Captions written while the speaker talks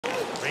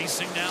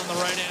Racing down the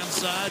right-hand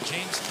side,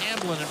 James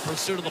Hamblin in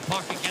pursuit of the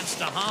puck against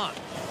DeHaan.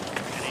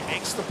 And he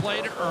makes the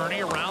play to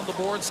Ernie. Around the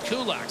boards,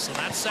 Kulak. So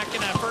that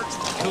second effort,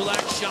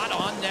 Kulak shot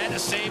on net, a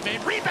save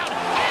made, rebound.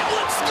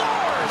 Hamblin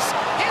scores!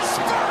 His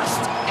first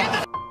in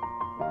the...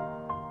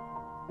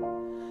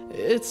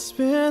 It's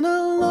been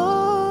a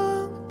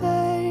long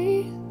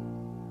day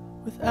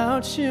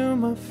without you,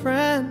 my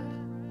friend.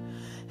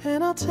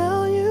 And I'll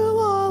tell you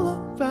all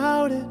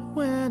about it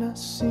when I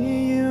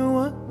see you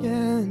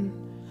again.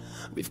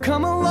 We've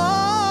come a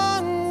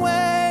long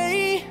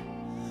way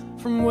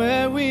from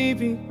where we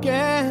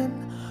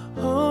began.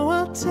 Oh,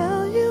 I'll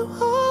tell you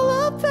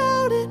all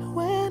about it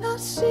when I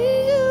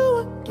see you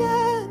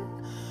again.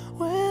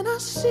 When I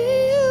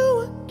see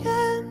you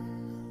again.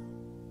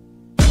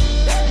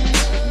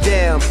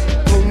 Damn,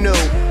 who knew?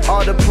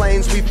 All the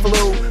planes we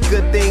flew,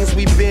 good things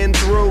we've been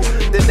through,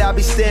 that I'll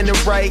be standing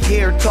right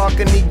here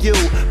talking to you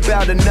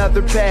about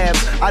another path.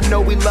 I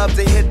know we love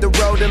to hit the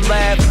road and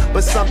laugh,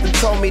 but something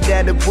told me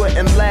that it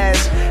wouldn't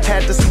last.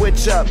 Had to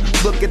switch up,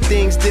 look at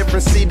things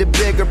different, see the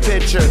bigger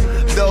picture.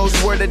 Those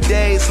were the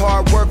days,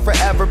 hard work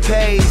forever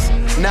pays.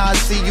 Now I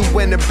see you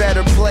in a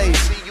better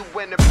place.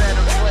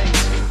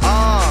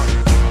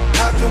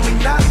 How can we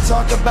not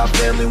talk about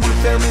family when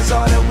family's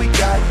all that we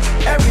got?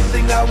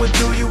 Everything I went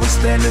through, you were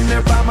standing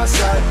there by my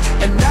side.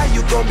 And now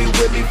you gon' be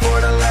with me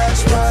for the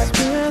last ride. It's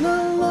been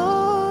a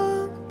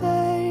long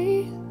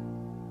day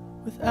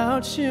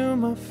without you,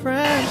 my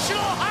friend. National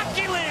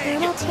Hockey League!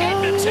 And I'll tell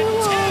Edmonton you 2,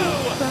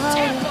 all about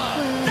Tampa it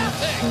when I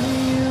nothing.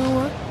 see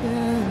you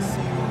again.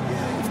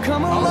 We've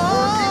come a long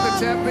Outworking the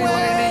Tampa way.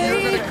 Lightning,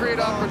 you're going to create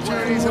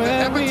opportunities, and the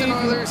Edmonton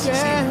Oilers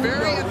seem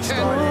very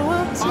intent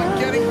on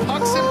getting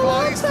pucks and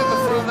bodies to the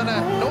front of the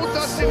net. No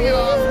dusting it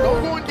off, no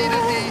going D to D,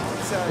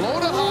 low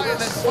to high, and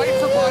then fight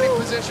for body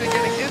position,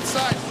 getting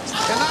inside.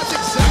 And that's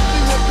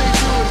exactly what they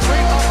do. A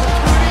great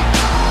opportunity.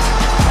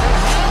 And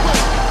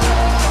Hamblin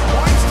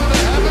points to the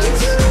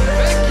heavens.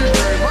 Thank you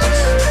very much.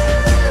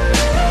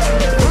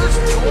 First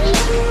goal.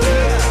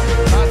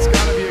 That's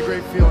got to be a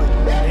great feeling.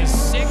 His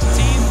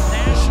 16th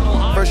National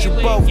Hockey First you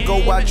League both go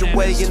game out your and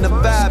way, his and the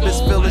first vibe is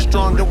goal feeling at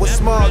stronger. What's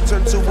small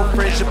turn to a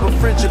friendship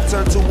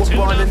turn to a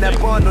bond, and that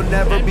bond will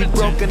never be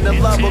broken. The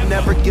love will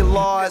never get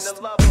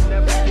lost.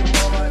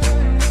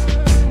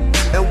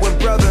 And when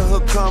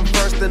brotherhood come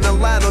first, then the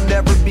line will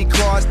never be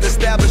crossed.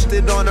 Established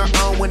it on our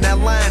own when that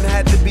line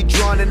had to be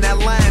drawn, and that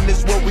line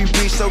is what we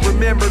reach. So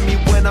remember me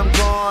when I'm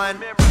gone.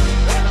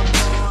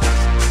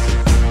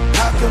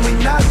 How can we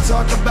not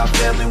talk about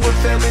family when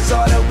family's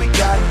all that we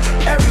got?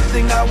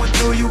 Everything I went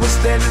through, you were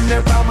standing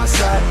there by my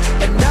side.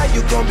 And now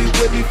you gon' be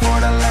with me for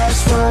the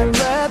last ride.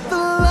 Let the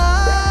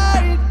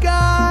light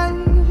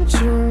guide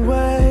your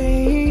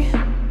way.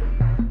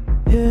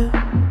 Yeah.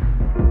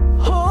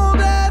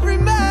 Hold every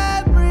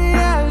memory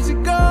as you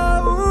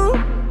go,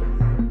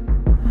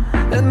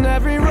 and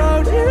every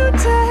road you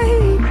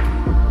take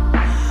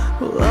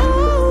will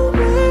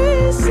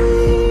always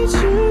lead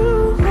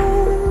you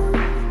home.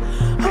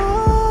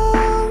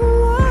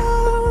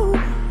 Oh,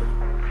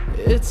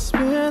 it's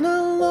been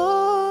a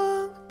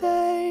long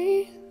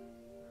day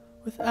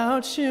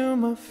without you,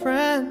 my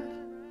friend.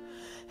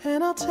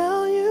 And I'll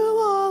tell you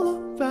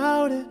all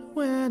about it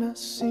when I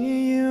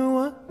see you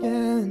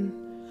again.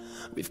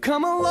 We've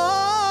come a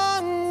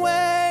long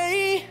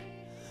way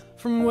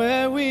from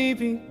where we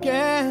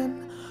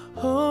began.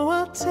 Oh,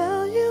 I'll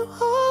tell you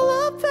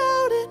all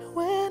about it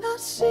when I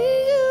see you.